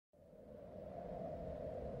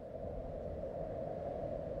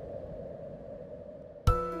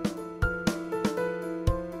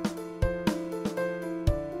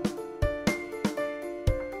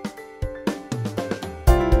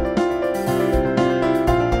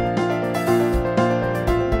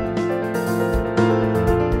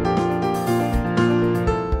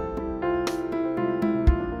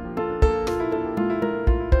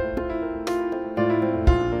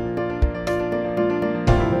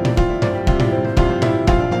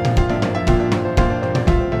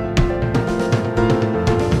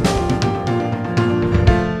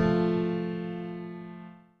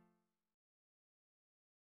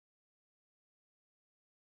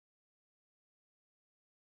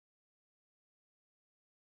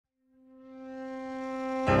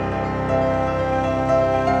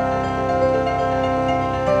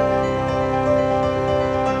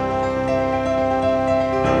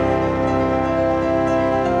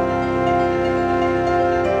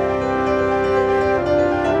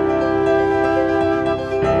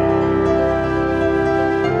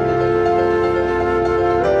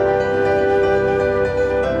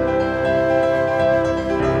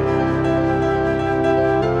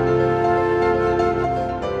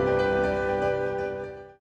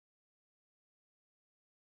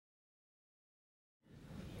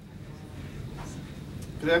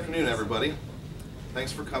Good afternoon, everybody.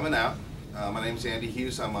 Thanks for coming out. My name is Andy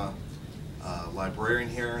Hughes. I'm a librarian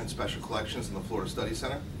here in Special Collections in the Florida Study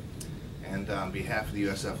Center. And on behalf of the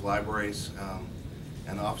USF Libraries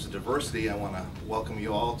and Office of Diversity, I want to welcome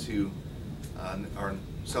you all to our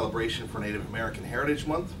celebration for Native American Heritage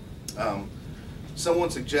Month.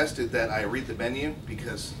 Someone suggested that I read the menu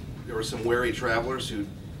because there were some wary travelers who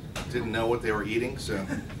didn't know what they were eating, so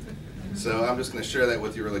I'm just going to share that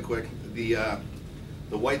with you really quick.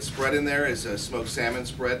 The white spread in there is a smoked salmon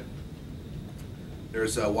spread.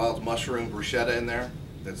 There's a wild mushroom bruschetta in there.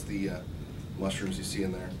 That's the mushrooms you see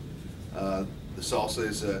in there. The salsa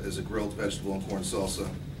is a grilled vegetable and corn salsa.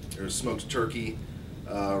 There's smoked turkey,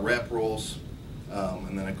 wrap rolls,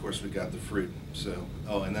 and then of course we got the fruit. So,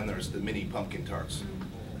 oh, and then there's the mini pumpkin tarts.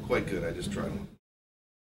 Quite good. I just tried them.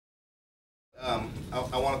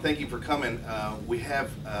 I want to thank you for coming. We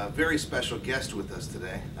have a very special guest with us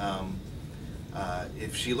today.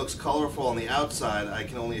 If she looks colorful on the outside, I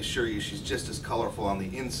can only assure you she's just as colorful on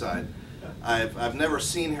the inside. I've never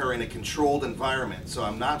seen her in a controlled environment, so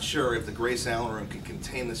I'm not sure if the Grace Allen room can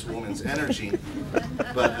contain this woman's energy,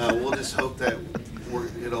 but we'll just hope that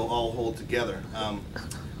it'll all hold together.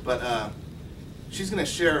 She's going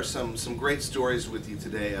to share some great stories with you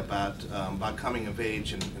today about coming of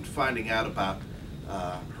age and finding out about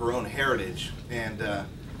her own heritage. And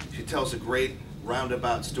she tells a great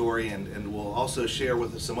roundabout story, and will also share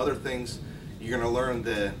with us some other things. You're going to learn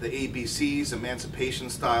the ABCs, emancipation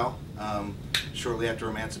style. Shortly after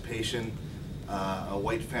emancipation, a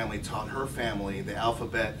white family taught her family the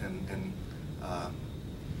alphabet and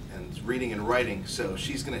reading and writing. So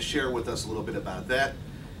she's going to share with us a little bit about that.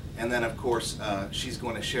 And then, of course, she's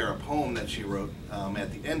going to share a poem that she wrote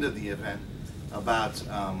at the end of the event about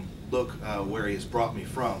Look Where He Has Brought Me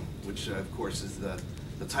From, which, of course, is the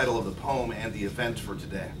title of the poem and the event for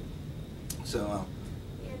today. So,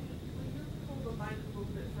 Andy, will you pull the mic a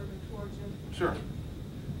little bit further towards you? Sure.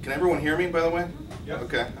 Can everyone hear me, by the way? Yeah.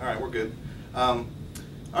 Okay. All right, we're good. All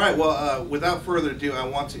right, well, without further ado, I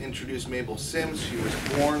want to introduce Mabel Sims. She was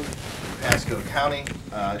born in Pasco County.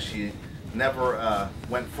 She never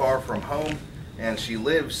went far from home, and she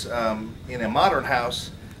lives in a modern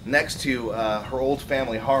house next to her old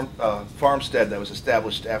family farmstead that was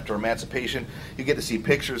established after emancipation. You get to see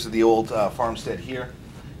pictures of the old farmstead here,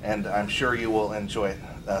 and I'm sure you will enjoy it.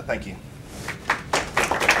 Thank you.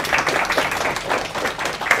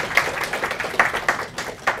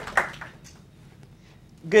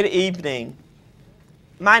 Good evening.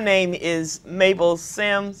 My name is Mabel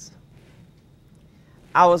Sims.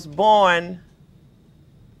 I was born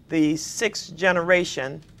the 6th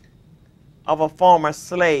generation of a former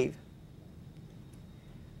slave.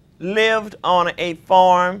 Lived on a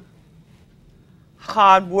farm.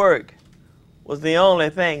 Hard work was the only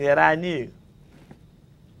thing that I knew.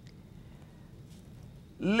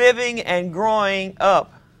 Living and growing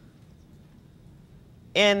up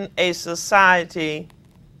in a society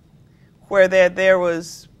where there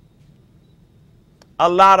was a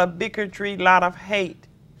lot of bigotry, a lot of hate,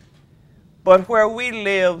 but where we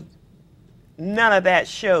lived, none of that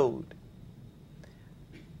showed.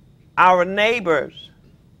 Our neighbors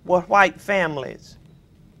were white families.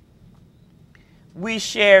 We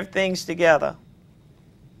shared things together.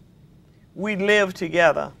 We lived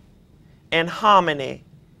together in harmony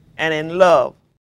and in love.